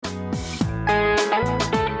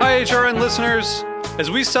HRN listeners.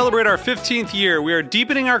 As we celebrate our 15th year, we are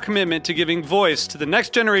deepening our commitment to giving voice to the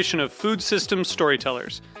next generation of food systems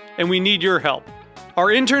storytellers, and we need your help. Our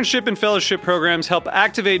internship and fellowship programs help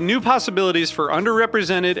activate new possibilities for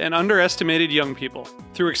underrepresented and underestimated young people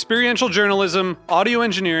through experiential journalism, audio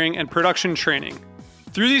engineering, and production training.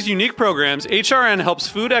 Through these unique programs, HRN helps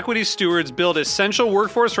food equity stewards build essential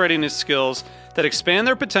workforce readiness skills that expand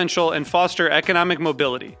their potential and foster economic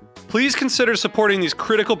mobility. Please consider supporting these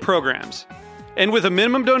critical programs. And with a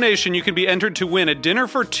minimum donation, you can be entered to win a dinner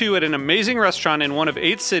for two at an amazing restaurant in one of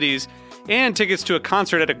 8 cities and tickets to a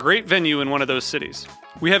concert at a great venue in one of those cities.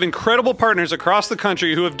 We have incredible partners across the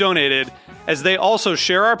country who have donated, as they also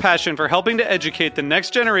share our passion for helping to educate the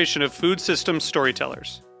next generation of food systems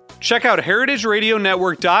storytellers. Check out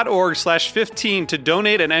heritageradionetwork.org/15 to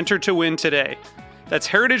donate and enter to win today. That's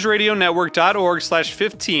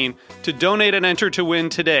heritageradionetwork.org/15 to donate and enter to win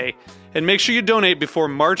today. And make sure you donate before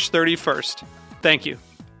March 31st. Thank you.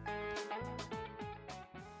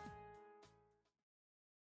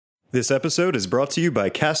 This episode is brought to you by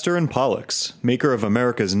Castor & Pollux, maker of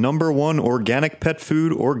America's #1 organic pet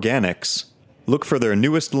food, Organics. Look for their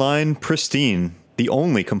newest line, Pristine, the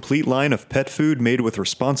only complete line of pet food made with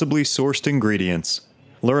responsibly sourced ingredients.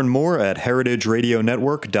 Learn more at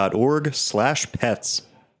heritageradionetwork.org/pets.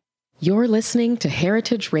 You're listening to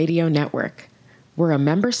Heritage Radio Network. We're a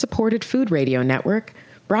member-supported food radio network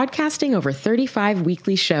broadcasting over 35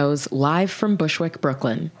 weekly shows live from Bushwick,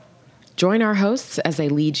 Brooklyn. Join our hosts as they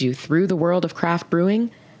lead you through the world of craft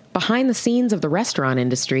brewing, behind the scenes of the restaurant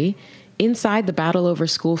industry, inside the battle over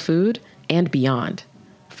school food, and beyond.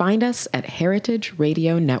 Find us at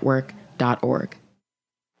heritageradionetwork.org.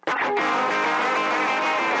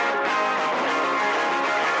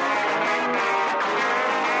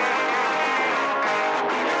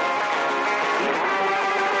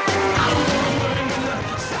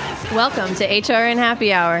 Welcome to HRN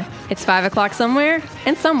Happy Hour. It's 5 o'clock somewhere,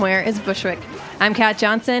 and somewhere is Bushwick. I'm Kat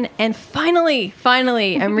Johnson, and finally,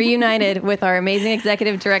 I'm reunited with our amazing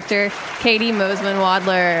executive director, Katie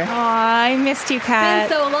Mosman-Wadler. Aw, I missed you, Kat.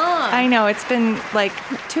 It's been so long. I know, it's been like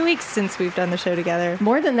 2 weeks since we've done the show together.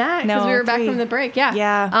 More than that, because we were 3. back from the break, yeah.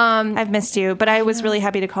 Yeah, I've missed you, but I was really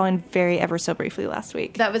happy to call in ever so briefly last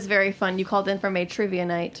week. That was very fun. You called in from a trivia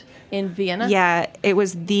night in Vienna. Yeah, it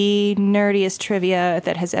was the nerdiest trivia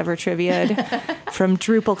that has ever trivia'd from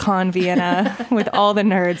DrupalCon Vienna with all the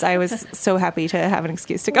nerds. I was so happy to have an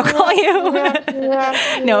excuse to go call you.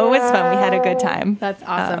 No, it was fun. We had a good time. That's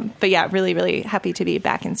awesome. But yeah, really, really happy to be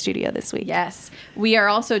back in studio this week. Yes. We are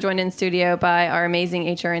also joined in studio by our amazing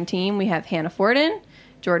HRN team. We have Hannah Forden,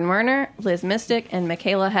 Jordan Werner, Liz Mystic, and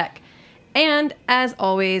Michaela Heck. And, as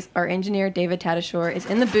always, our engineer, David Tadashore, is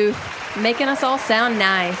in the booth, making us all sound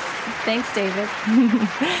nice. Thanks, David.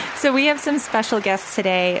 So we have some special guests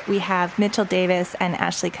today. We have Mitchell Davis and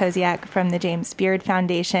Ashley Koziak from the James Beard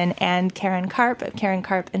Foundation and Karen Karp of Karen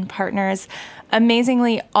Karp and Partners.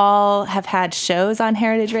 Amazingly, all have had shows on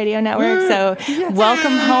Heritage Radio Network, so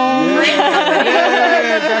welcome home.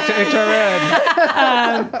 Back to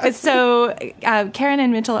HRN. Karen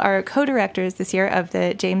and Mitchell are co-directors this year of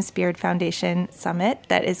the James Beard Foundation Summit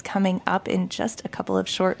that is coming up in just a couple of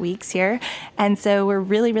short weeks here. And so we're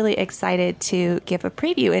really, really excited to give a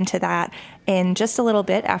preview into that in just a little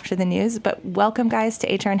bit after the news. But welcome, guys, to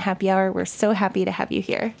HRN Happy Hour. We're so happy to have you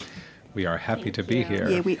here. We are happy to be here.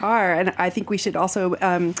 Yeah, we are. And I think we should also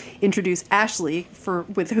introduce Ashley,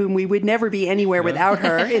 with whom we would never be anywhere without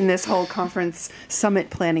her in this whole conference summit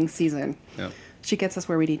planning season. Yeah. She gets us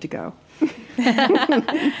where we need to go.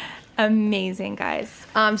 Amazing, guys.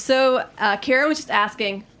 So Karen was just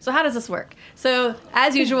asking, so how does this work? So,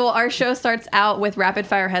 as usual, our show starts out with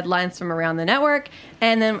rapid-fire headlines from around the network,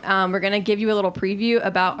 and then we're going to give you a little preview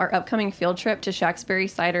about our upcoming field trip to Shacksbury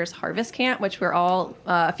Cider's Harvest Camp, which we're all,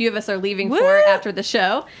 a few of us are leaving for after the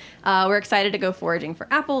show. We're excited to go foraging for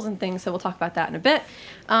apples and things, so we'll talk about that in a bit.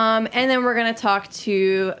 And then we're going to talk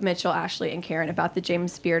to Mitchell, Ashley, and Karen about the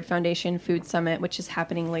James Beard Foundation Food Summit, which is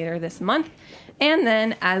happening later this month. And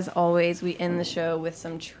then, as always, we end the show with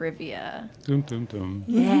some trivia. Dum, dum, dum.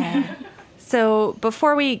 Yeah. So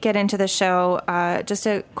before we get into the show, just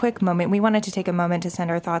a quick moment. We wanted to take a moment to send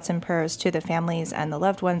our thoughts and prayers to the families and the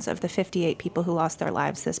loved ones of the 58 people who lost their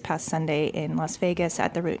lives this past Sunday in Las Vegas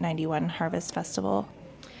at the Route 91 Harvest Festival.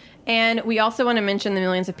 And we also want to mention the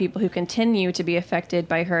millions of people who continue to be affected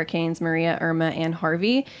by Hurricanes Maria, Irma, and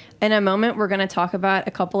Harvey. In a moment, we're going to talk about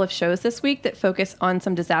a couple of shows this week that focus on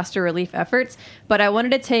some disaster relief efforts. But I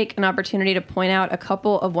wanted to take an opportunity to point out a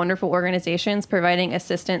couple of wonderful organizations providing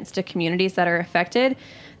assistance to communities that are affected.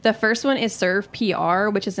 The first one is Serve PR,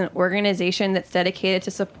 which is an organization that's dedicated to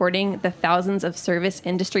supporting the thousands of service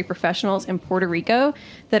industry professionals in Puerto Rico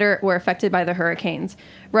that were affected by the hurricanes.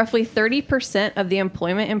 Roughly 30% of the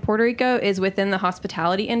employment in Puerto Rico is within the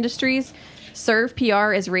hospitality industries. Serve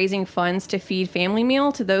PR is raising funds to feed family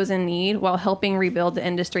meal to those in need while helping rebuild the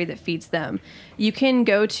industry that feeds them. You can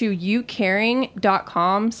go to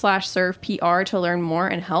youcaring.com/servepr to learn more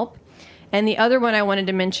and help. And the other one I wanted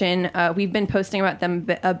to mention, we've been posting about them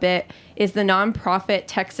a bit, is the nonprofit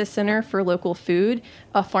Texas Center for Local Food,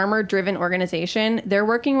 a farmer-driven organization. They're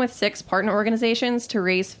working with 6 partner organizations to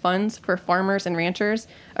raise funds for farmers and ranchers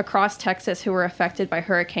across Texas who were affected by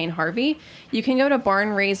Hurricane Harvey. You can go to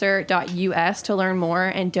barnraiser.us to learn more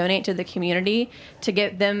and donate to the community to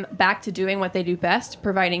get them back to doing what they do best,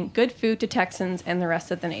 providing good food to Texans and the rest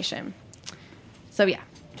of the nation. So yeah.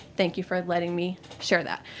 Thank you for letting me share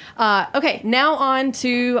that. Okay, now on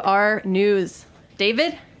to our news.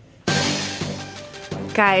 David?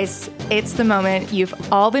 Guys, it's the moment you've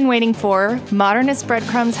all been waiting for. Modernist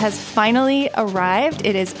Breadcrumbs has finally arrived.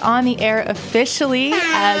 It is on the air officially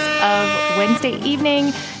as of Wednesday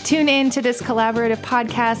evening. Tune in to this collaborative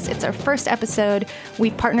podcast. It's our first episode.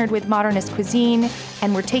 We've partnered with Modernist Cuisine,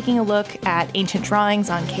 and we're taking a look at ancient drawings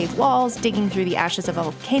on cave walls, digging through the ashes of a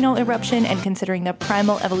volcano eruption, and considering the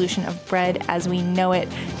primal evolution of bread as we know it.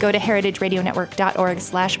 Go to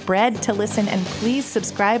heritageradionetwork.org/bread to listen, and please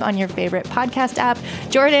subscribe on your favorite podcast app.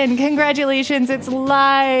 Jordan, congratulations. It's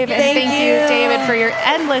live. And thank you, David, for your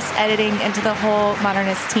endless editing, and to the whole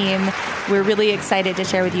Modernist team. We're really excited to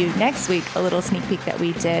share with you next week a little sneak peek that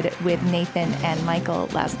we did with Nathan and Michael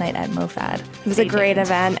last night at MoFad. It was a great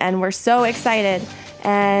event, and we're so excited.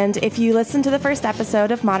 And if you listen to the first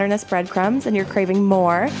episode of Modernist Breadcrumbs and you're craving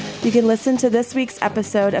more, you can listen to this week's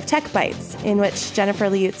episode of Tech Bites, in which Jennifer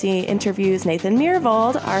Liuzzi interviews Nathan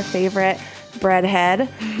Myhrvold, our favorite breadhead,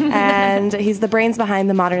 and he's the brains behind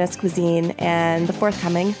the Modernist Cuisine and the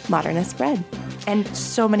forthcoming Modernist Bread. And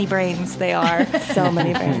so many brains they are. So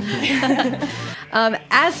many brains.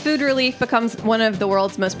 As food relief becomes one of the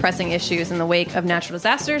world's most pressing issues in the wake of natural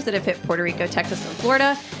disasters that have hit Puerto Rico, Texas, and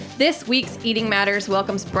Florida, this week's Eating Matters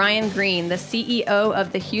welcomes Brian Green, the CEO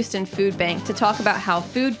of the Houston Food Bank, to talk about how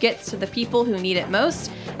food gets to the people who need it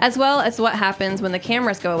most, as well as what happens when the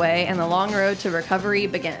cameras go away and the long road to recovery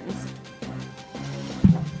begins.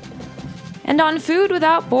 And on Food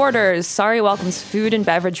Without Borders, Sorry welcomes food and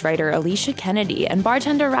beverage writer Alicia Kennedy and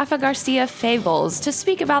bartender Rafa Garcia Fables to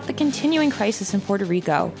speak about the continuing crisis in Puerto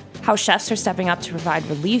Rico, how chefs are stepping up to provide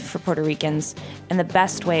relief for Puerto Ricans, and the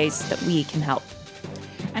best ways that we can help.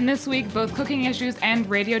 And this week, both Cooking Issues and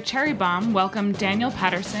Radio Cherry Bomb welcome Daniel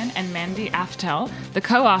Patterson and Mandy Aftel, the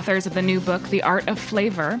co-authors of the new book, The Art of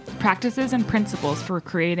Flavor, Practices and Principles for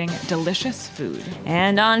Creating Delicious Food.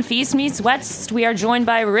 And on Feast Meets West, we are joined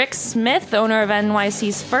by Rick Smith, owner of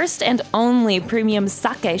NYC's first and only premium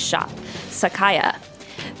sake shop, Sakaya.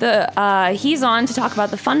 He's on to talk about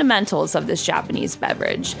the fundamentals of this Japanese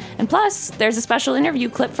beverage. And plus, there's a special interview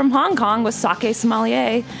clip from Hong Kong with sake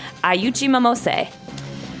sommelier Ayuchi Momose.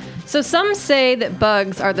 So some say that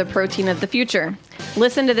bugs are the protein of the future.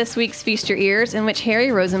 Listen to this week's Feast Your Ears, in which Harry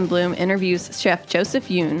Rosenblum interviews Chef Joseph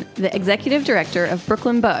Yoon, the executive director of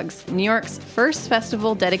Brooklyn Bugs, New York's first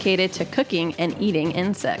festival dedicated to cooking and eating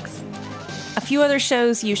insects. A few other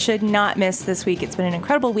shows you should not miss this week. It's been an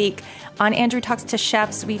incredible week. On Andrew Talks to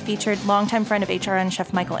Chefs, we featured longtime friend of HRN,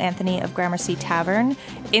 Chef Michael Anthony of Gramercy Tavern.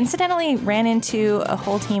 Incidentally, ran into a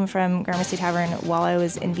whole team from Gramercy Tavern while I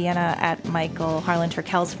was in Vienna at Michael Harlan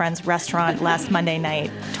Turkel's friend's restaurant last Monday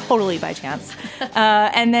night, totally by chance.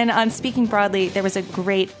 And then on Speaking Broadly, there was a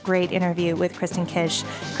great interview with Kristen Kish.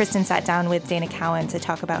 Kristen sat down with Dana Cowan to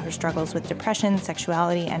talk about her struggles with depression,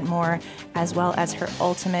 sexuality, and more, as well as her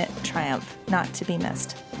ultimate triumph. Not to be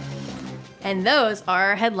missed. And those are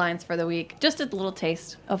our headlines for the week. Just a little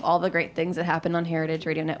taste of all the great things that happened on Heritage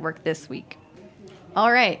Radio Network this week.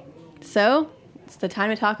 All right, so it's the time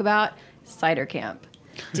to talk about Cider Camp.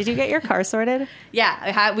 Did you get your car sorted?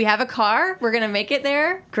 Yeah, we have a car. We're going to make it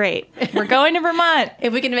there. Great. We're going to Vermont.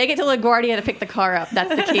 If we can make it to LaGuardia to pick the car up,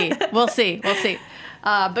 that's the key. We'll see.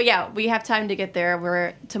 But yeah, we have time to get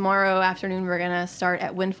there. Tomorrow afternoon, we're going to start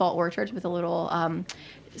at Windfall Orchard with a little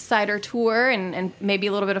cider tour and maybe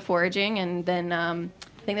a little bit of foraging, and then I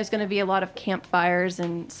think there's going to be a lot of campfires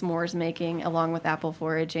and s'mores making along with apple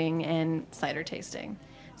foraging and cider tasting.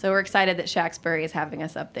 So we're excited that Shaxbury is having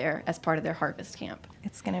us up there as part of their harvest camp.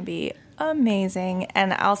 It's going to be amazing.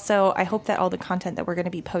 And also, I hope that all the content that we're going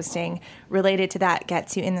to be posting related to that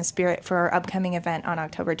gets you in the spirit for our upcoming event on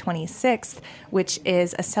October 26th, which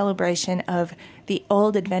is a celebration of the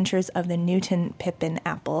old adventures of the Newton Pippin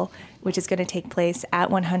apple, which is going to take place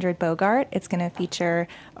at 100 Bogart. It's going to feature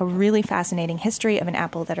a really fascinating history of an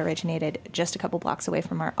apple that originated just a couple blocks away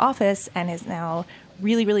from our office and is now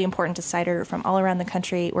really, really important to cider from all around the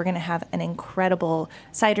country. We're going to have an incredible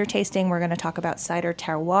cider tasting. We're going to talk about cider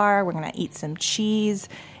terroir. We're going to eat some cheese.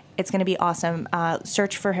 It's going to be awesome.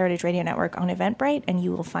 Search for Heritage Radio Network on Eventbrite and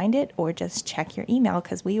you will find it, or just check your email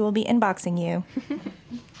because we will be inboxing you.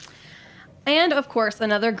 And, of course,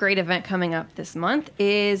 another great event coming up this month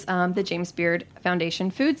is the James Beard Foundation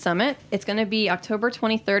Food Summit. It's going to be October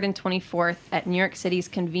 23rd and 24th at New York City's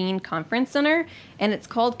Convene Conference Center, and it's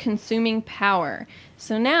called Consuming Power.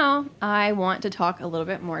 So now I want to talk a little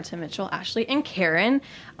bit more to Mitchell, Ashley, and Karen.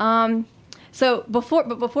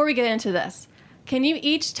 Before we get into this, can you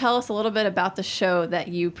each tell us a little bit about the show that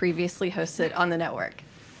you previously hosted on the network?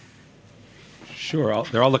 Sure.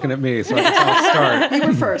 They're all looking at me, so I'll start. You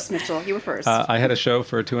were first, Mitchell. You were first. I had a show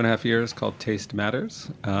for 2.5 years called Taste Matters,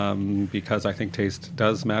 because I think taste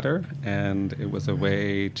does matter, and it was a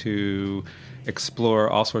way to explore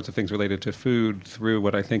all sorts of things related to food through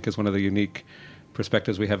what I think is one of the unique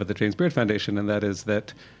perspectives we have at the James Beard Foundation, and that is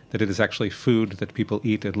that it is actually food that people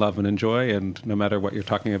eat and love and enjoy, and no matter what you're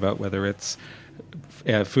talking about, whether it's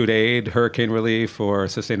food aid, hurricane relief, or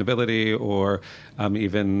sustainability, or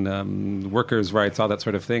even workers' rights, all that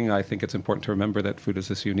sort of thing, I think it's important to remember that food is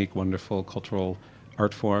this unique, wonderful cultural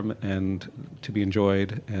art form and to be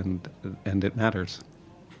enjoyed, and it matters.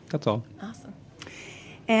 That's all. Awesome.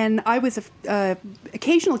 And I was an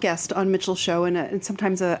occasional guest on Mitchell's show and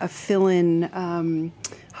sometimes a fill-in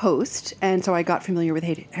host. And so I got familiar with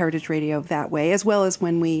Heritage Radio that way, as well as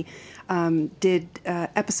when we did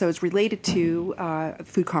episodes related to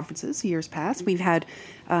food conferences years past. We've had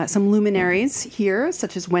some luminaries here,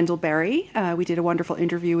 such as Wendell Berry. We did a wonderful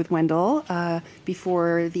interview with Wendell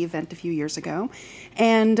before the event a few years ago.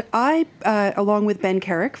 And I, along with Ben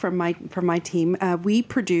Carrick from my team, we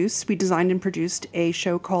designed and produced a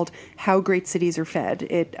show called How Great Cities Are Fed.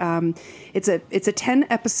 It's a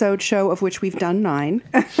 10-episode show of which we've done 9.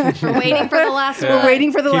 We're waiting for the last one. We're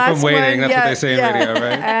waiting for the Keep last one. Keep them waiting. That's what they say in radio,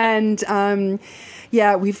 right?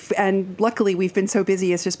 And luckily we've been so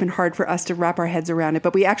busy, it's just been hard for us to wrap our heads around it.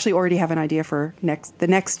 But we actually already have an idea for the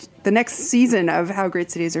next season of How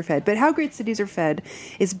Great Cities Are Fed. But How Great Cities Are Fed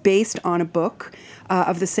is based on a book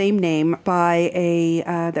of the same name by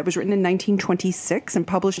that was written in 1926 and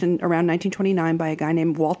published in around 1929 by a guy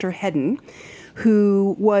named Walter Hedden,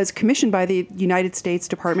 who was commissioned by the United States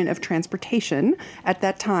Department of Transportation at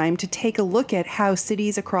that time to take a look at how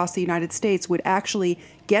cities across the United States would actually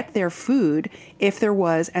get their food if there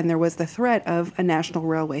was the threat of a national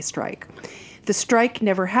railway strike. The strike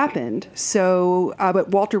never happened, so but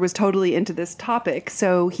Walter was totally into this topic,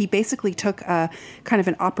 so he basically took a kind of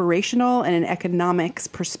an operational and an economics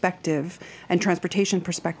perspective and transportation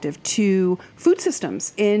perspective to food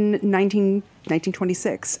systems in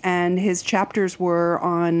 1926, and his chapters were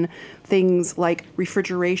on things like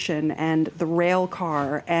refrigeration and the rail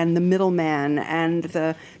car and the middleman and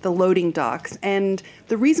the loading docks. And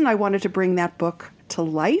the reason I wanted to bring that book to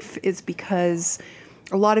life is because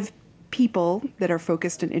a lot of people that are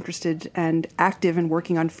focused and interested and active and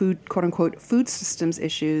working on food, quote unquote, food systems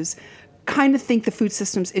issues, kind of think the food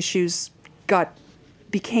systems issues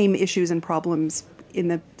became issues and problems in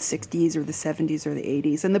the 60s or the 70s or the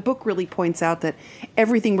 80s. And the book really points out that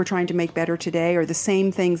everything we're trying to make better today are the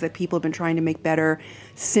same things that people have been trying to make better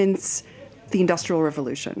since the Industrial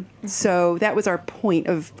Revolution. Mm-hmm. So that was our point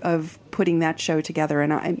of putting that show together.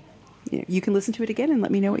 And you can listen to it again and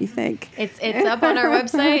let me know what you think. It's up on our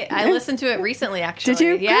website. I listened to it recently, actually. Did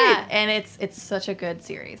you? Yeah, Great. and it's such a good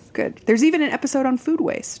series. Good. There's even an episode on food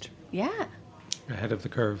waste. Yeah. Ahead of the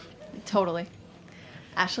curve. Totally.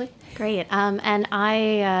 Ashley? Great. And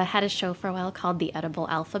I had a show for a while called The Edible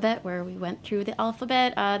Alphabet, where we went through the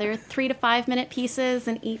alphabet. There are 3 to 5 minute pieces,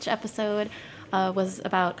 and each episode was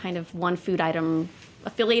about kind of one food item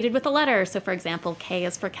affiliated with a letter. So, for example, K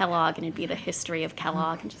is for Kellogg, and it'd be the history of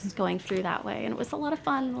Kellogg, and just going through that way. And it was a lot of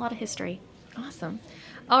fun, a lot of history. Awesome.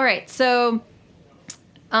 All right. So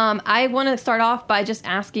I want to start off by just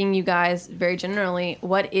asking you guys very generally,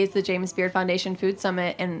 what is the James Beard Foundation Food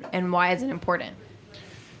Summit, and why is it important?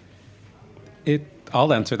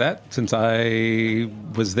 I'll answer that, since I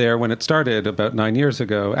was there when it started about 9 years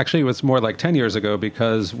ago. Actually, it was more like 10 years ago,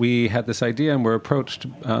 because we had this idea and were approached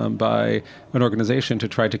by an organization to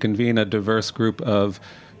try to convene a diverse group of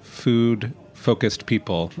food focused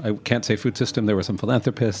people. I can't say food system. There were some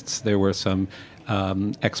philanthropists. There were some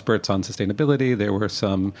experts on sustainability. There were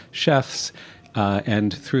some chefs.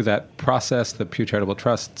 And through that process, the Pew Charitable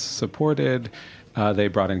Trust supported. They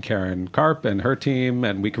brought in Karen Karp and her team,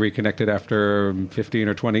 and we reconnected after 15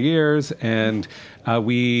 or 20 years. And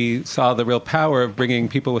we saw the real power of bringing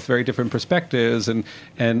people with very different perspectives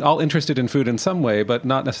and all interested in food in some way, but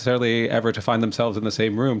not necessarily ever to find themselves in the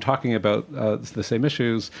same room talking about the same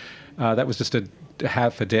issues. That was just a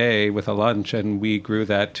half a day with a lunch, and we grew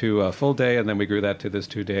that to a full day, and then we grew that to this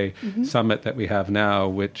 2-day summit that we have now,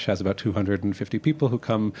 which has about 250 people who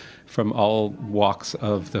come from all walks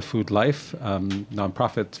of the food life,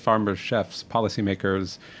 nonprofits, farmers, chefs,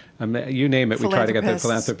 policymakers, you name it. We try to get the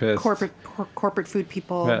philanthropists, corporate food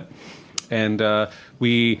people. Yeah. And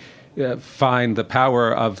we find the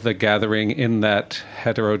power of the gathering in that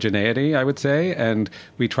heterogeneity, I would say, and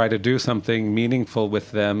we try to do something meaningful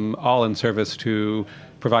with them, all in service to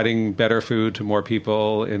providing better food to more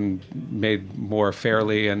people and made more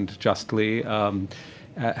fairly and justly.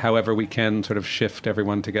 However, we can sort of shift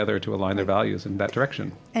everyone together to align their values in that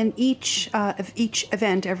direction. And each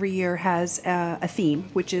event every year has a theme,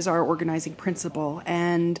 which is our organizing principle.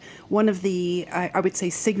 And one of the, I would say,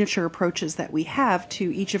 signature approaches that we have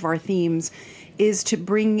to each of our themes is to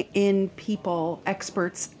bring in people,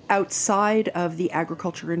 experts outside of the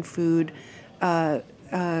agriculture and food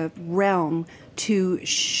realm, to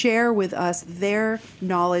share with us their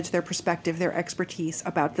knowledge, their perspective, their expertise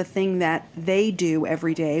about the thing that they do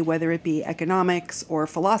every day, whether it be economics or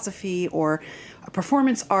philosophy or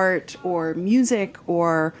performance art or music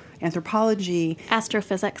or anthropology.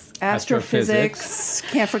 Astrophysics.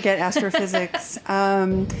 Can't forget astrophysics.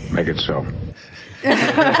 Make it so.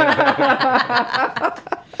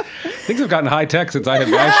 Things have gotten high tech since I had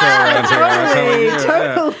my show around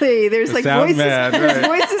here. Totally. There's like voices. There's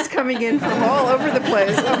voices coming in from all over the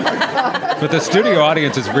place. Oh my God. But the studio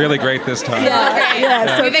audience is really great this time.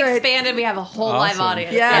 Yeah. We've expanded. We have a whole live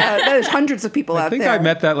audience. Yeah, there's hundreds of people out there. I think I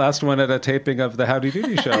met that last one at a taping of the Howdy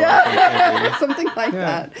Doody show. Something like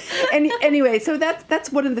that. And anyway, so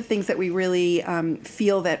that's one of the things that we really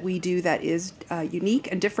feel that we do that is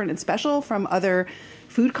unique and different and special from other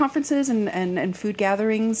food conferences and food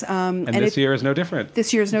gatherings. And this year is no different.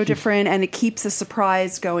 This year is no different, and it keeps a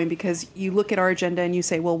surprise going because you look at our agenda and you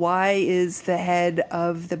say, well, why is the head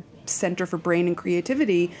of the Center for Brain and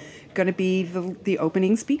Creativity going to be the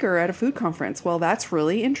opening speaker at a food conference? Well, that's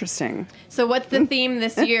really interesting. So what's the theme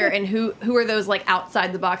this year, and who are those like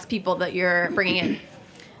outside the box people that you're bringing in?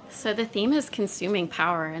 So the theme is consuming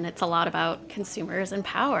power, and it's a lot about consumers and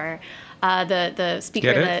power. The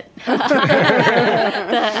speaker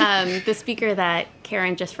the speaker that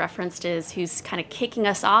Karen just referenced who's kind of kicking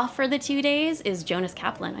us off for the 2 days is Jonas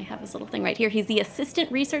Kaplan. I have his little thing right here. He's the Assistant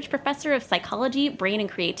Research Professor of Psychology, Brain and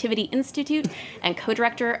Creativity Institute, and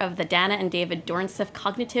co-director of the Dana and David Dornsiff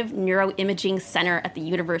Cognitive Neuroimaging Center at the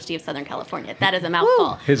University of Southern California. That is a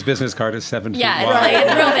mouthful. His business card is 7 feet wide. Yeah,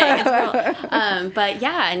 it's real big. It's real. But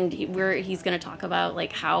yeah, and he's going to talk about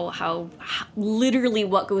like how literally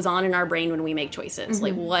what goes on in our brain when we make choices,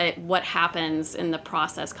 like what happens in the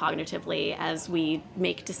process cognitively as we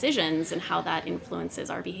make decisions and how that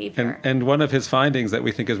influences our behavior. And one of his findings that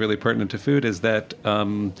we think is really pertinent to food is that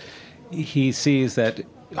he sees that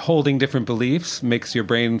holding different beliefs makes your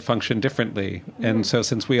brain function differently. Mm-hmm. And so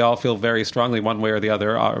since we all feel very strongly one way or the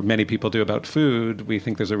other, or many people do about food, we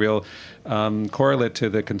think there's a real correlate to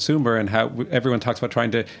the consumer and how everyone talks about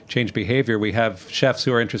trying to change behavior. We have chefs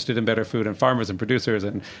who are interested in better food and farmers and producers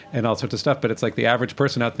and all sorts of stuff. But it's like the average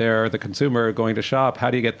person out there, the consumer going to shop, how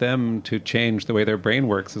do you get them to change the way their brain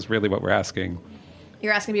works is really what we're asking.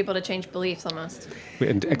 You're asking people to change beliefs almost.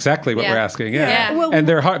 Exactly what we're asking, Well, and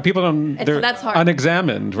they're hard. People don't. That's hard.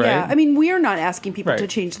 Unexamined, right? Yeah, I mean, we are not asking people to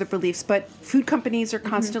change their beliefs, but food companies are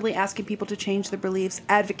constantly asking people to change their beliefs.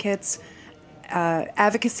 Advocates,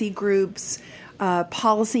 advocacy groups,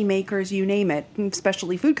 policymakers, you name it,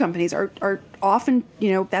 especially food companies are often,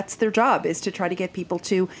 that's their job, is to try to get people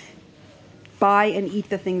to buy and eat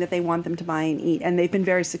the thing that they want them to buy and eat. And they've been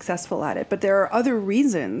very successful at it. But there are other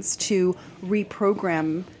reasons to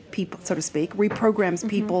reprogram people, so to speak, reprograms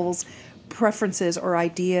people's preferences or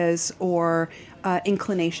ideas or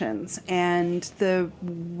inclinations. And the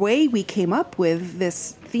way we came up with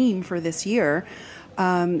this theme for this year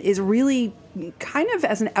is really kind of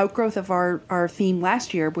as an outgrowth of our theme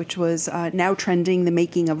last year, which was now trending the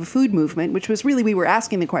making of a food movement, which was really, we were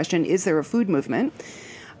asking the question, is there a food movement?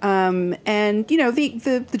 And,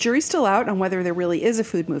 the jury's still out on whether there really is a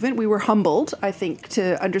food movement. We were humbled, I think,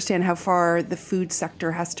 to understand how far the food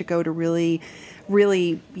sector has to go to really,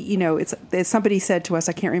 it's, as somebody said to us,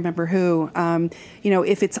 I can't remember who,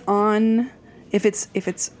 if it's on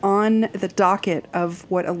the docket of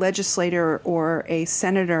what a legislator or a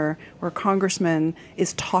senator or a congressman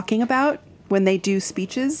is talking about when they do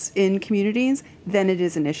speeches in communities, then it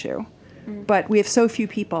is an issue. But we have so few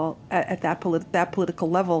people at that political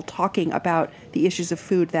level talking about the issues of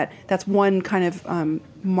food that's one kind of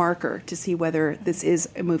marker to see whether this is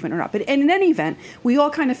a movement or not. But in any event, we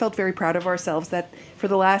all kind of felt very proud of ourselves that for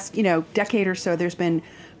the last decade or so, there's been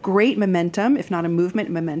great momentum, if not a movement,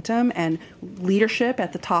 momentum and leadership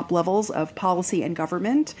at the top levels of policy and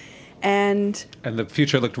government. And the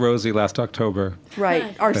future looked rosy last October.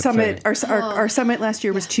 Right. Our summit last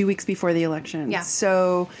year was 2 weeks before the election. Yeah.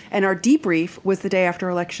 So, and our debrief was the day after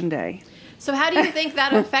Election Day. So how do you think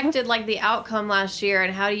that affected the outcome last year,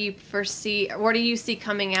 and how do you foresee, what do you see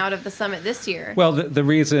coming out of the summit this year? Well, the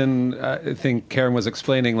reason I think Karen was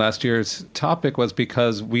explaining last year's topic was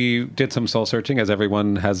because we did some soul searching, as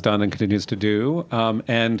everyone has done and continues to do,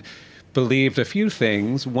 and believed a few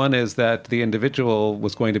things. One is that the individual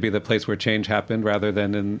was going to be the place where change happened rather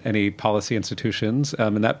than in any policy institutions.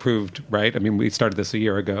 And that proved right. I mean, we started this a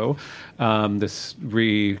year ago, this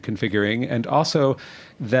reconfiguring. And also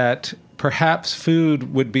that perhaps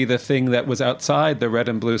food would be the thing that was outside the red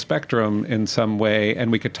and blue spectrum in some way,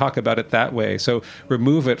 and we could talk about it that way. So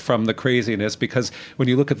remove it from the craziness, because when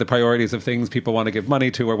you look at the priorities of things people want to give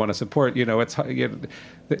money to or want to support,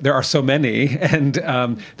 there are so many,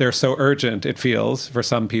 and they're so urgent, it feels, for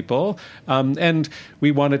some people. And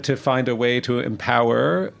we wanted to find a way to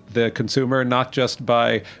empower the consumer, not just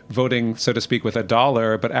by voting, so to speak, with a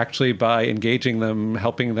dollar, but actually by engaging them,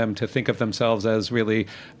 helping them to think of themselves as really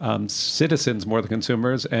citizens more than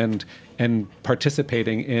consumers, and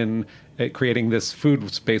participating in creating this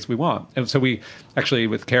food space we want. And so we actually,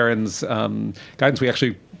 with Karen's guidance, we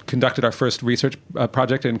actually conducted our first research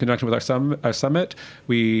project in conjunction with our summit.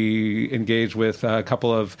 We engaged with a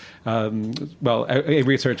couple of, a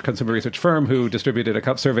consumer research firm who distributed a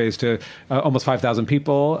couple surveys to almost 5,000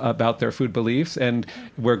 people about their food beliefs. And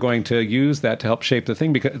we're going to use that to help shape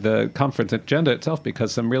the conference agenda itself,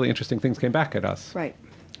 because some really interesting things came back at us. Right.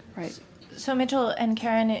 So Mitchell and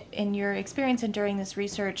Karen, in your experience and during this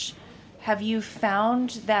research, have you found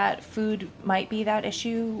that food might be that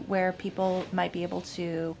issue where people might be able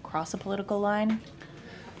to cross a political line?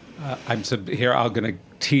 I'm going to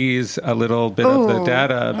tease a little bit of the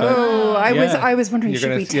data. But, I was wondering,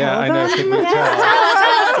 should we tell them? Yeah, I know. Should we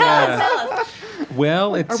tell? Tell us.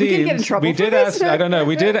 Well, it Are seems we gonna get in trouble we did for this? ask. I don't know.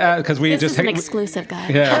 We did ask because we This just is an exclusive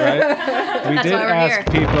guide. Yeah, right. We That's did why we're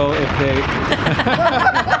ask here. people if they.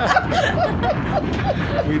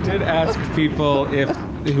 We did ask people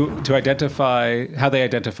to identify how they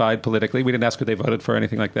identified politically. We didn't ask who they voted for or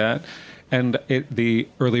anything like that. And the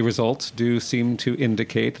early results do seem to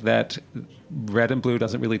indicate that red and blue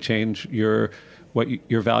doesn't really change your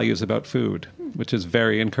values about food, which is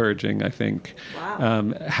very encouraging, I think.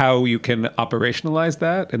 Wow. How you can operationalize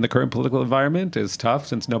that in the current political environment is tough,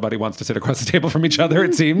 since nobody wants to sit across the table from each other,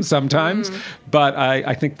 it seems, sometimes. But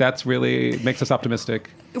I think that's really makes us optimistic.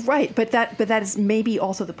 Right, but that is maybe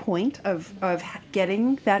also the point of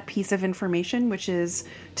getting that piece of information, which is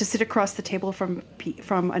to sit across the table from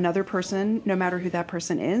another person, no matter who that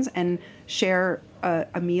person is, and share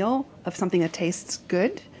a meal of something that tastes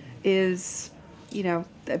good is...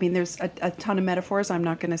 there's a ton of metaphors I'm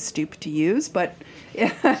not going to stoop to use, but...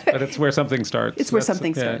 But it's where something starts. It's where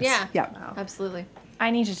something starts. Yeah. Yeah. Absolutely. I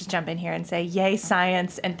need to just jump in here and say, yay,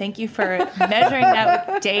 science, and thank you for measuring that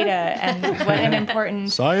with data, and what an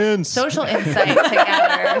important science social insight to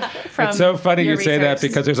gather from It's so funny your you say that, research.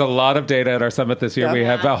 because there's a lot of data at our summit this year. Yeah. We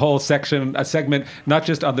have a whole segment, not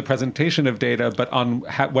just on the presentation of data, but on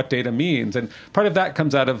what data means. And part of that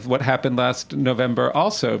comes out of what happened last November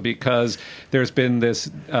also, because there's been this,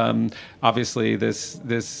 obviously,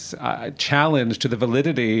 this challenge to the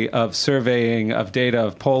validity of surveying, of data,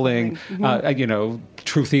 of polling,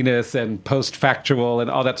 truthiness and post-factual and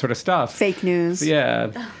all that sort of stuff. Fake news. Yeah.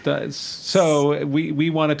 So we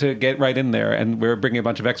wanted to get right in there, and we're bringing a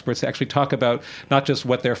bunch of experts to actually talk about not just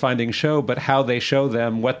what their findings show, but how they show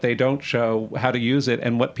them, what they don't show, how to use it,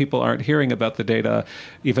 and what people aren't hearing about the data,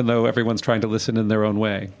 even though everyone's trying to listen in their own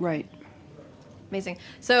way. Right. Amazing.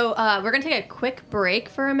 So we're going to take a quick break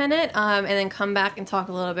for a minute and then come back and talk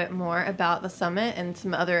a little bit more about the summit and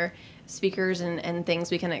some other speakers and things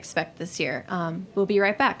we can expect this year. We'll be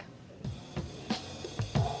right back.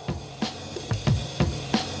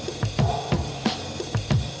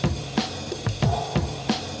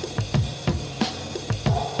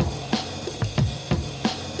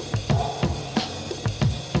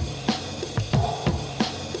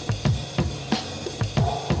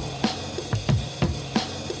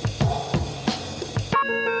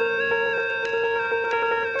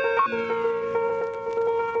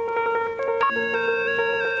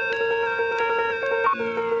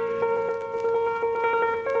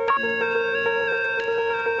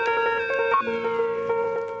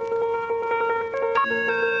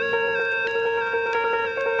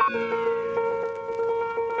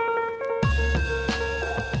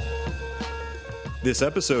 This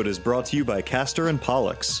episode is brought to you by Castor &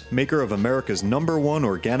 Pollux, maker of America's #1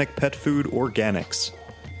 organic pet food, Organics.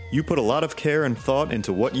 You put a lot of care and thought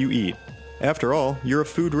into what you eat. After all, you're a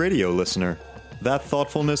food radio listener. That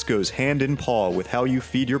thoughtfulness goes hand in paw with how you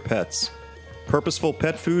feed your pets. Purposeful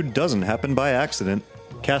pet food doesn't happen by accident.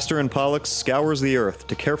 Castor & Pollux scours the earth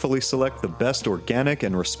to carefully select the best organic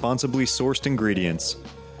and responsibly sourced ingredients.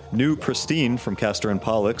 New Pristine from Castor &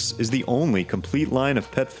 Pollux is the only complete line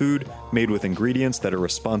of pet food made with ingredients that are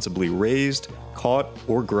responsibly raised, caught,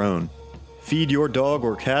 or grown. Feed your dog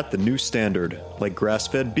or cat the new standard, like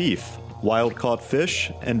grass-fed beef, wild-caught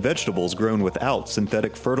fish, and vegetables grown without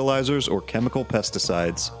synthetic fertilizers or chemical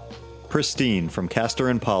pesticides. Pristine from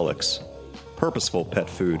Castor & Pollux. Purposeful pet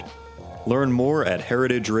food. Learn more at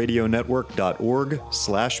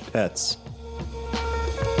heritageradionetwork.org/pets.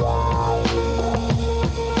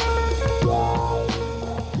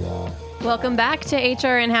 Welcome back to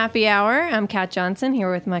HRN Happy Hour. I'm Kat Johnson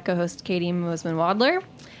here with my co-host Katie Mosman-Wadler.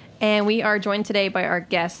 And we are joined today by our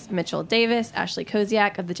guests Mitchell Davis, Ashley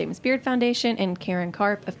Koziak of the James Beard Foundation, and Karen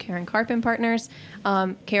Karp of Karen Karp and Partners.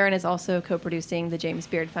 Karen is also co-producing the James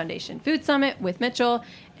Beard Foundation Food Summit with Mitchell,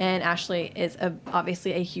 and Ashley is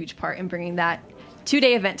obviously a huge part in bringing that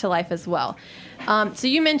two-day event to life as well. So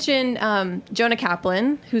you mentioned Jonah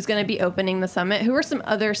Kaplan, who's going to be opening the summit. Who are some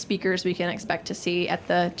other speakers we can expect to see at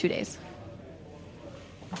the 2 days?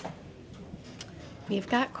 We've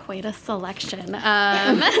got quite a selection. We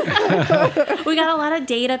got a lot of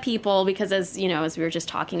data people because, as we were just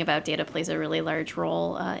talking about, data plays a really large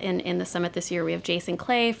role in the summit this year. We have Jason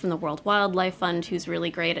Clay from the World Wildlife Fund, who's really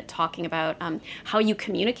great at talking about how you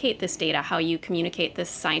communicate this data, how you communicate this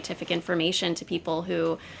scientific information to people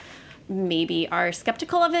who maybe are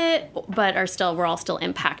skeptical of it, but we're all still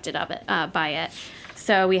impacted by it.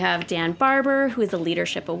 So we have Dan Barber, who is a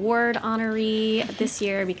Leadership Award honoree this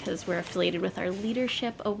year because we're affiliated with our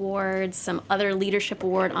Leadership Awards. Some other Leadership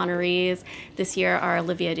Award honorees this year are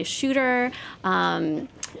Olivia DeShooter,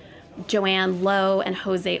 Joanne Lowe, and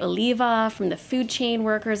Jose Oliva from the Food Chain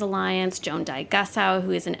Workers Alliance, Joan Gussau,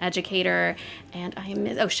 who is an educator, and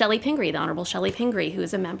Shelley Pingree, the Honorable Shelley Pingree, who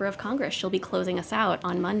is a member of Congress. She'll be closing us out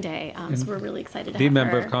on Monday, so we're really excited to have her. The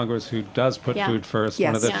member of Congress who does put food first,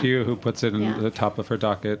 one of the few who puts it in the top of her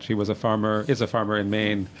docket. She is a farmer in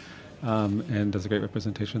Maine, and does a great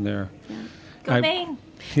representation there. Yeah. Go Maine!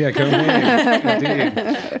 Yeah, go Maine, indeed.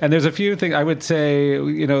 And there's a few things I would say,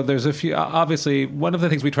 there's a few, obviously, one of the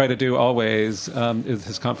things we try to do always is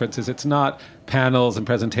this conference is it's not panels and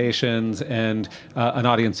presentations and an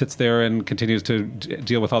audience sits there and continues to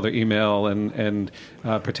deal with all their email and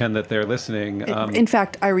pretend that they're listening. In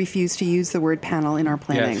fact, I refuse to use the word panel in our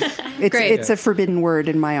planning. Yes. It's a forbidden word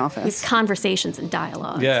in my office. It's conversations and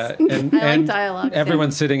dialogues. Yeah, and like dialogues.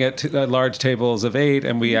 Everyone's sitting at large tables of 8,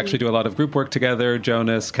 and we actually do a lot of group work together.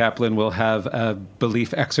 Jonas Kaplan will have a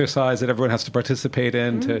belief exercise that everyone has to participate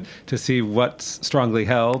in to see what's strongly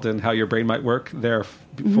held and how your brain might work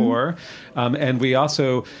therefore. And we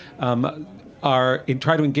also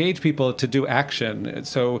try to engage people to do action.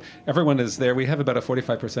 So everyone is there. We have about a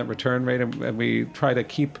 45% return rate, and we try to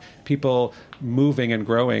keep people moving and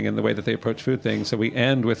growing in the way that they approach food things. So we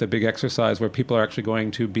end with a big exercise where people are actually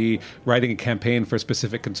going to be writing a campaign for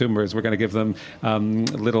specific consumers. We're going to give them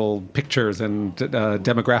little pictures and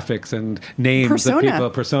demographics and names of people,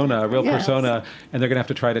 persona, and they're going to have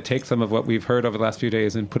to try to take some of what we've heard over the last few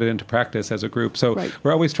days and put it into practice as a group. So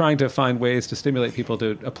we're always trying to find ways to stimulate people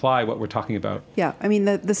to apply what we're talking about. Yeah, I mean,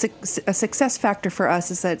 a success factor for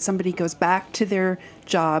us is that somebody goes back to their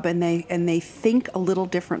job and they think a little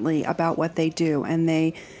differently about what they do, and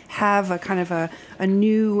they have a kind of a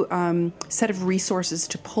new set of resources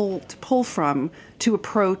to pull from to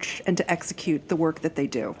approach and to execute the work that they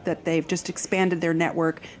do, that they've just expanded their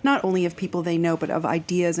network, not only of people they know, but of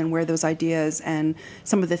ideas and where those ideas and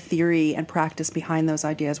some of the theory and practice behind those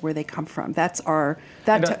ideas, where they come from. That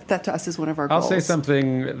to us is one of our goals. I'll say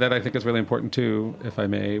something that I think is really important too, if I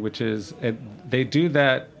may, which is they do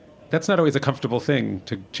that. That's not always a comfortable thing,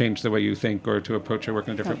 to change the way you think or to approach your work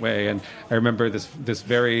in a different way. And I remember this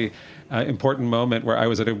very important moment where I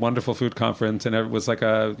was at a wonderful food conference, and it was like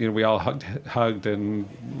we all hugged and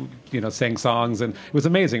sang songs, and it was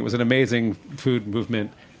amazing. It was an amazing food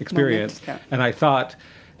movement experience. And I thought,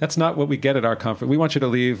 that's not what we get at our conference. We want you to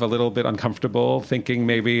leave a little bit uncomfortable, thinking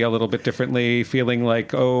maybe a little bit differently, feeling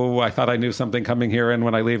like, oh, I thought I knew something coming here, and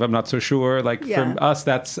when I leave, I'm not so sure. Like for us,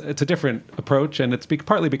 it's a different approach, and it's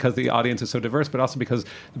partly because the audience is so diverse, but also because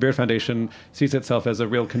the Beard Foundation sees itself as a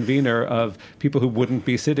real convener of people who wouldn't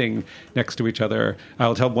be sitting next to each other.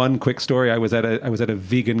 I'll tell one quick story. I was at a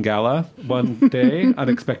vegan gala one day,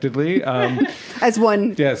 unexpectely. As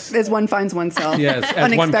one finds oneself. Yes,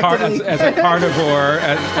 as a carnivore.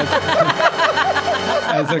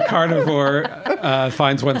 As a carnivore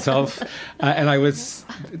finds oneself, and I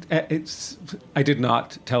did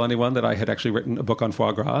not tell anyone that I had actually written a book on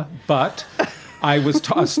foie gras, but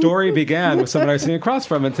a story began with someone I was sitting across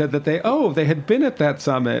from and said that they had been at that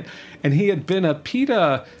summit, and he had been a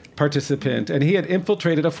PETA participant, and he had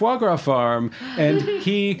infiltrated a foie gras farm, and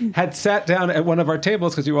he had sat down at one of our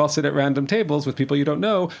tables, because you all sit at random tables with people you don't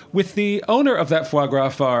know, with the owner of that foie gras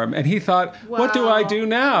farm, and he thought, what do I do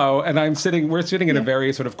now? And we're sitting in a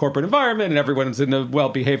very sort of corporate environment, and everyone's in a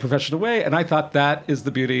well-behaved professional way, and I thought that is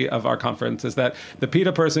the beauty of our conference, is that the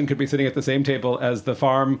PETA person could be sitting at the same table as the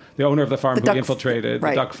owner of the farm who infiltrated,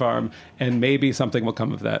 the duck farm, and maybe something will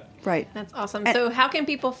come of that. Right. That's awesome. So how can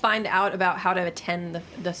people find out about how to attend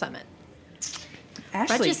the summit?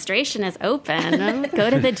 Ashley. Registration is open.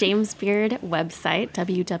 Go to the James Beard website,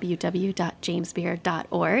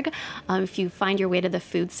 www.jamesbeard.org. If you find your way to the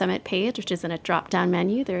Food Summit page, which is in a drop-down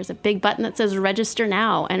menu, there's a big button that says Register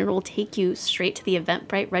Now, and it will take you straight to the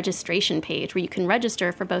Eventbrite registration page, where you can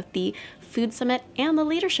register for both the Food Summit and the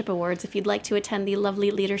Leadership Awards if you'd like to attend the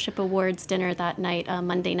lovely Leadership Awards dinner that night,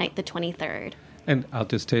 Monday night, the 23rd. And I'll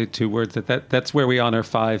just say 2 words that's where we honor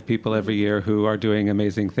 5 people every year who are doing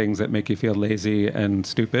amazing things that make you feel lazy and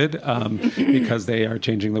stupid because they are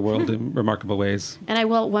changing the world in remarkable ways. And I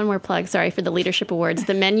will, one more plug, sorry, for the Leadership Awards.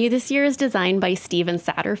 The menu this year is designed by Steven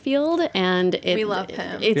Satterfield, and we love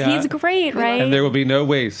him. He's great, right? And there will be no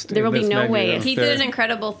waste. There will be no waste. He did an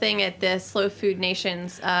incredible thing at the Slow Food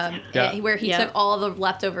Nations where he took all the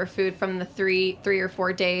leftover food from the 3 or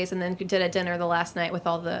 4 days and then did a dinner the last night with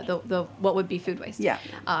all the what would be food waste. Yeah.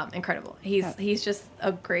 Incredible. He's just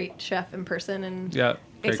a great chef in person, and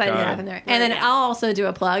excited guy. to have him there. And then I'll also do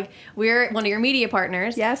a plug. We're one of your media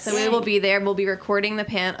partners. Yes. So we will be there. We'll be recording not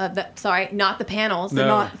the panels.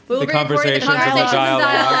 No, we'll the be recording conversations and the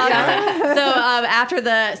dialogue. So after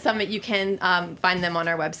the summit, you can find them on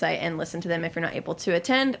our website and listen to them if you're not able to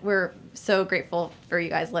attend. We're so grateful for you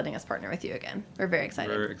guys letting us partner with you again. We're very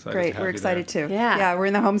excited. We're excited. Great. We're excited too. Yeah. We're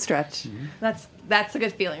in the home stretch. Mm-hmm. That's a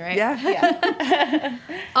good feeling, right? Yeah.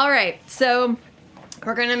 All right. So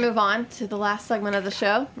we're going to move on to the last segment of the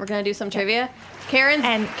show. We're going to do some trivia. Karen's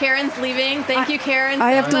leaving. Thank you, Karen.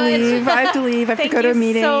 I have to leave. I have to go to a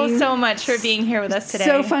meeting. Thank you so much for being here with us today.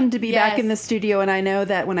 So fun to be back in the studio, and I know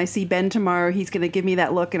that when I see Ben tomorrow, he's going to give me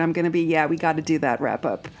that look, and I'm going to be, we got to do that wrap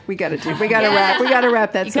up. We got to wrap that. You got to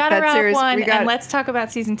wrap series. one, and let's talk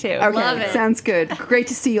about season 2. Okay, love it. Sounds good. Great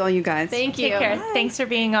to see all you guys. Thank you. Take care. Bye. Thanks for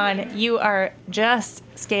being on. You are just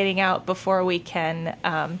skating out before we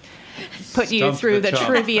can put you through the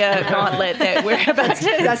trivia gauntlet that we're about to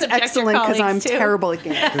That's excellent, because I'm terrible at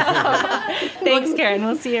games. Thanks, Karen.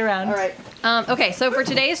 We'll see you around. All right. Okay, so for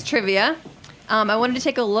today's trivia, I wanted to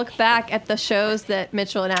take a look back at the shows that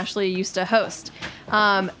Mitchell and Ashley used to host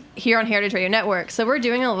here on Heritage Radio Network. So we're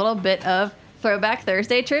doing a little bit of Throwback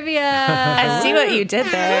Thursday trivia. I see what you did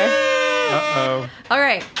there. Uh-oh. All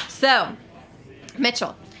right, so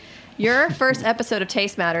Mitchell, your first episode of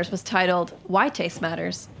Taste Matters was titled Why Taste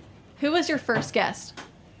Matters. Who was your first guest?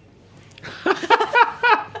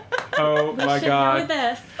 Oh my God! Know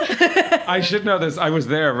this. I should know this. I was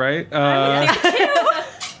there, right? I was there too.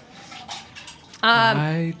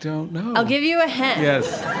 I don't know. I'll give you a hint. Yes.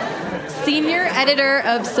 Senior editor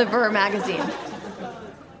of Saveur magazine.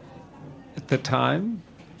 At the time,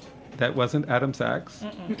 that wasn't Adam Sachs,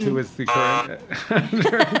 who was the current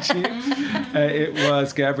editor-in-chief. It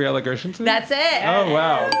was Gabriella Gershenson. That's it. Oh,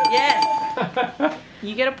 wow. Yes.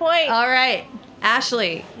 You get a point. All right.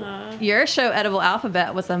 Ashley, your show Edible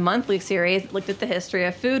Alphabet was a monthly series that looked at the history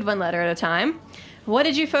of food one letter at a time. What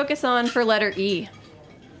did you focus on for letter E?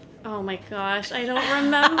 Oh my gosh, I don't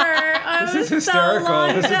remember. This is hysterical.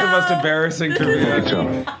 This is the most embarrassing trivia.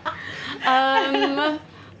 Can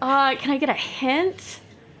I get a hint?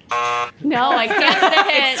 No, I can't get a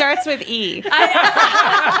hint. It starts with E.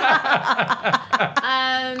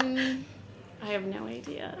 I have no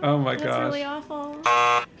idea. Oh my gosh. That's really awful.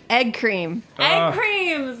 Egg cream. Egg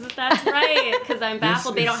creams. That's right. Because I'm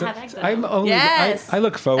baffled they don't have eggs. I'm only. Yes. I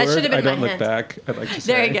look forward. That should have been I don't my look hint. back. I'd like to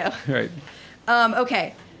say. There you go. Right.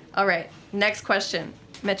 Okay. All right. Next question.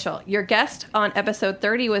 Mitchell, your guest on episode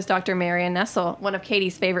 30 was Dr. Marian Nessel, one of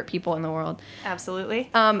Katie's favorite people in the world. Absolutely.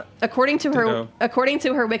 According to her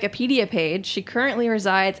Wikipedia page, she currently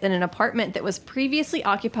resides in an apartment that was previously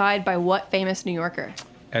occupied by what famous New Yorker?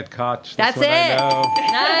 Ed Koch. That's what it. I know.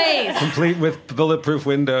 Nice. Complete with bulletproof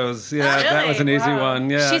windows. Yeah, Really? that was an easy one.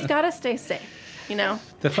 Yeah. She's got to stay safe, you know?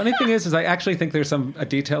 The funny thing is I actually think there's a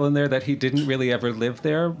detail in there that he didn't really ever live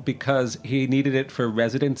there because he needed it for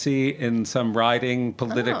residency in some riding,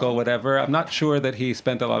 political, whatever. I'm not sure that he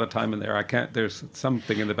spent a lot of time in there. There's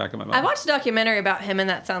something in the back of my mind. I watched a documentary about him, and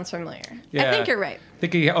that sounds familiar. Yeah. I think you're right. I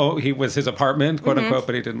think he was his apartment, quote unquote,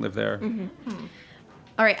 but he didn't live there.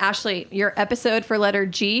 All right, Ashley, your episode for letter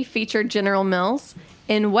G featured General Mills.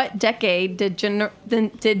 In what decade did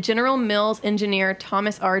General Mills engineer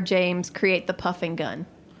Thomas R. James create the puffing gun?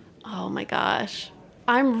 Oh my gosh.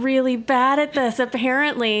 I'm really bad at this,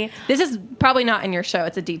 apparently. This is probably not in your show.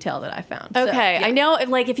 It's a detail that I found. Okay, So, yeah. I know,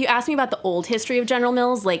 like, if you ask me about the old history of General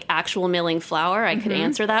Mills, like actual milling flour, I could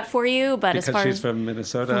answer that for you. But Because as far she's as from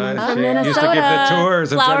Minnesota. from She Minnesota, used to give the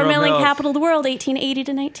tours of flour General milling Mills. capital of the world, 1880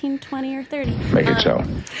 to 1920 or 30. Make it so.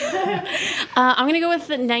 I'm going to go with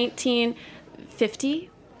the 1950.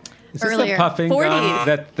 Is this Earlier. the puffing 40s.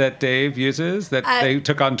 gun that Dave uses that they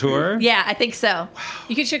took on tour? Yeah, I think so.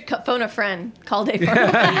 You should phone a friend. Call Dave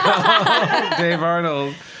Arnold. Dave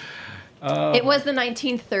Arnold. It was the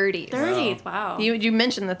 1930s. 30s, wow. You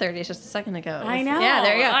mentioned the 30s just a second ago. I know. Yeah,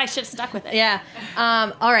 there you go. I should have stuck with it. Yeah.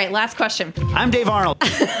 All right, last question. I'm Dave Arnold.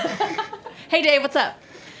 Hey, Dave, what's up?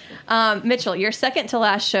 Mitchell, your second to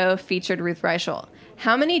last show featured Ruth Reichel.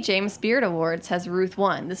 How many James Beard Awards has Ruth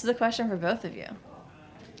won? This is a question for both of you.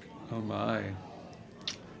 Oh, my.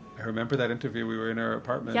 I remember that interview. We were in her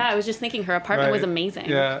apartment. Yeah, I was just thinking her apartment was Right. amazing.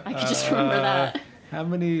 Yeah. I could just remember that. How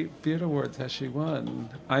many Beard Awards has she won?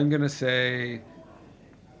 I'm going to say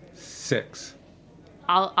 6.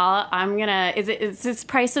 I'm gonna. Is this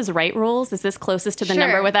Price is Right rules? Is this closest to the Sure.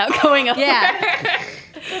 number without going over? Yeah.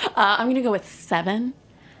 I'm gonna go with 7.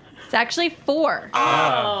 It's actually 4.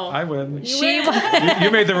 I win. She You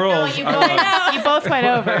made the rules. You both went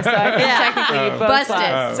over, so I think technically you both Busted.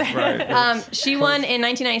 lost. Right. She won in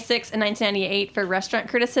 1996 and 1998 for restaurant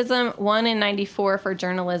criticism, won in 94 for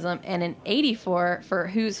journalism, and in 84 for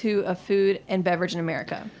Who's Who of Food and Beverage in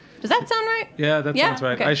America. Does that sound right? Yeah, that sounds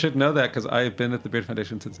right. Okay. I should know that because I've been at the Beard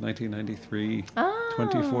Foundation since 1993.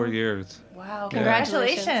 24 years. Wow, Yeah.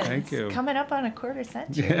 congratulations. Thank you. Coming up on a quarter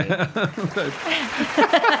century.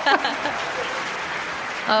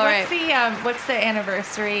 All right. What's the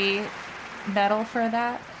anniversary medal for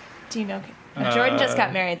that? Do you know? Jordan just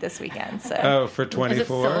got married this weekend, so Oh, for 24?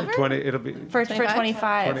 silver? 20, it'll be for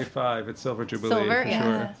 25. 25. It's Silver Jubilee. Silver? for Yeah.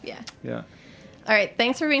 Sure. Yeah. Yeah. All right.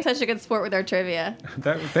 Thanks for being such a good sport with our trivia.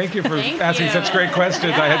 Thank you for Thank asking you. such great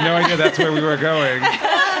questions. I had no idea that's where we were going.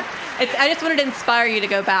 I just wanted to inspire you to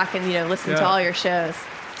go back and listen to Yeah. all your shows.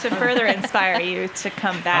 to further inspire you to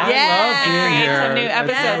come back. I love being Create here. some new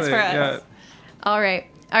episodes for us. Yeah. All right.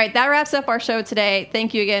 That wraps up our show today.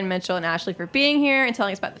 Thank you again, Mitchell and Ashley, for being here and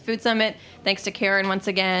telling us about the Food Summit. Thanks to Karen once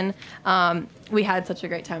again. We had such a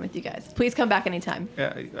great time with you guys. Please come back anytime.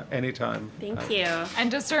 Yeah, anytime. Thank you. And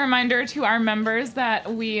just a reminder to our members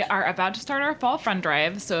that we are about to start our fall fund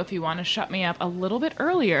drive. So if you want to shut me up a little bit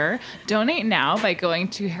earlier, donate now by going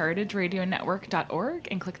to heritageradionetwork.org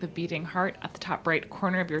and click the beating heart at the top right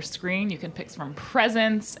corner of your screen. You can pick some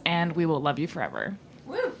presents, and we will love you forever.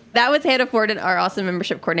 That was Hannah Forden, our awesome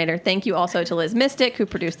membership coordinator. Thank you also to Liz Mystic, who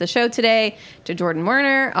produced the show today, to Jordan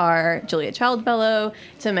Werner, our Julia Child Fellow,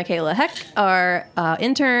 to Michaela Heck, our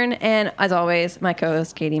intern, and as always, my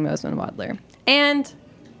co-host, Katie Mosman-Wadler. And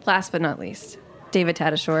last but not least, David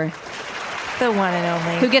Tadashore, The one and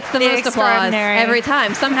only. who gets the most applause extraordinary. every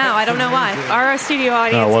time, somehow. I don't know why. Our studio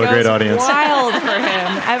audience what a goes great audience. wild for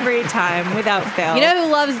him every time, without fail. You know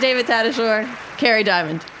who loves David Tadashore? Carrie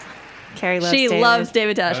Diamond. Carrie loves She David. loves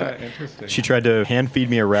David Tadashore. Interesting. She tried to hand feed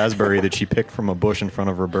me a raspberry that she picked from a bush in front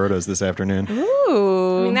of Roberta's this afternoon.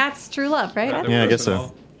 Ooh. I mean, that's true love, right? Rather Yeah, I guess so.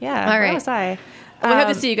 personal. Yeah, All where right. was I? We hope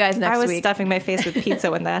to see you guys next I was week. stuffing my face with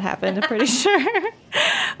pizza when that happened, I'm pretty sure.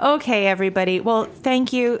 Okay, everybody. Well,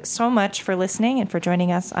 thank you so much for listening and for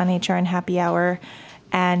joining us on HRN Happy Hour.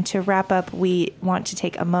 And to wrap up, we want to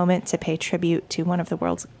take a moment to pay tribute to one of the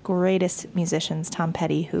world's greatest musicians, Tom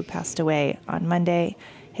Petty, who passed away on Monday.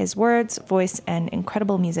 His words, voice, and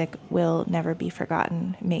incredible music will never be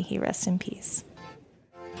forgotten. May he rest in peace.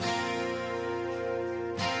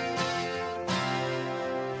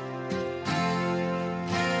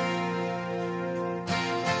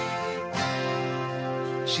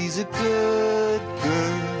 She's a good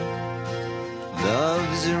girl,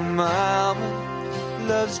 loves her mama,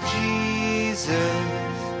 loves Jesus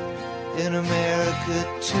in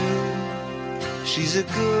America too. She's a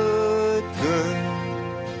good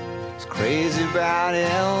girl, is crazy about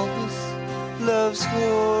Elvis, loves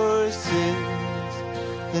horses,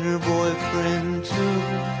 and her boyfriend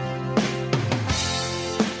too.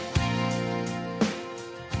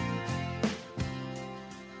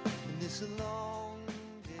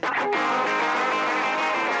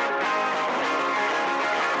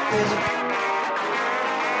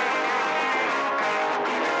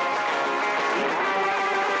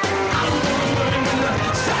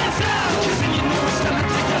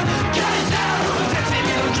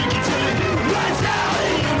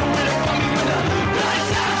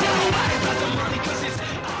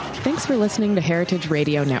 Thanks for listening to Heritage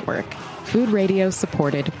Radio Network, food radio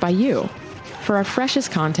supported by you. For our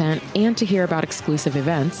freshest content and to hear about exclusive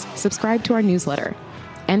events, subscribe to our newsletter.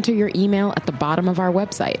 Enter your email at the bottom of our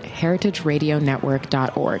website,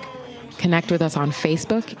 heritageradionetwork.org. Connect with us on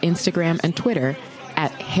Facebook, Instagram, and Twitter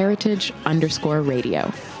at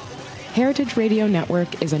heritage_radio. Heritage Radio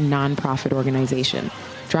Network is a nonprofit organization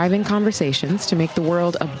driving conversations to make the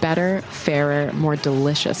world a better, fairer, more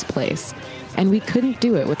delicious place. And we couldn't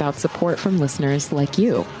do it without support from listeners like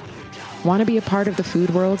you. Want to be a part of the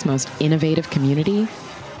food world's most innovative community?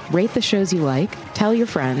 Rate the shows you like, tell your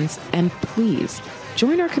friends, and please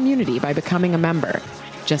join our community by becoming a member.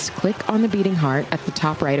 Just click on the beating heart at the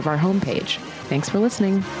top right of our homepage. Thanks for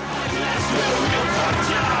listening.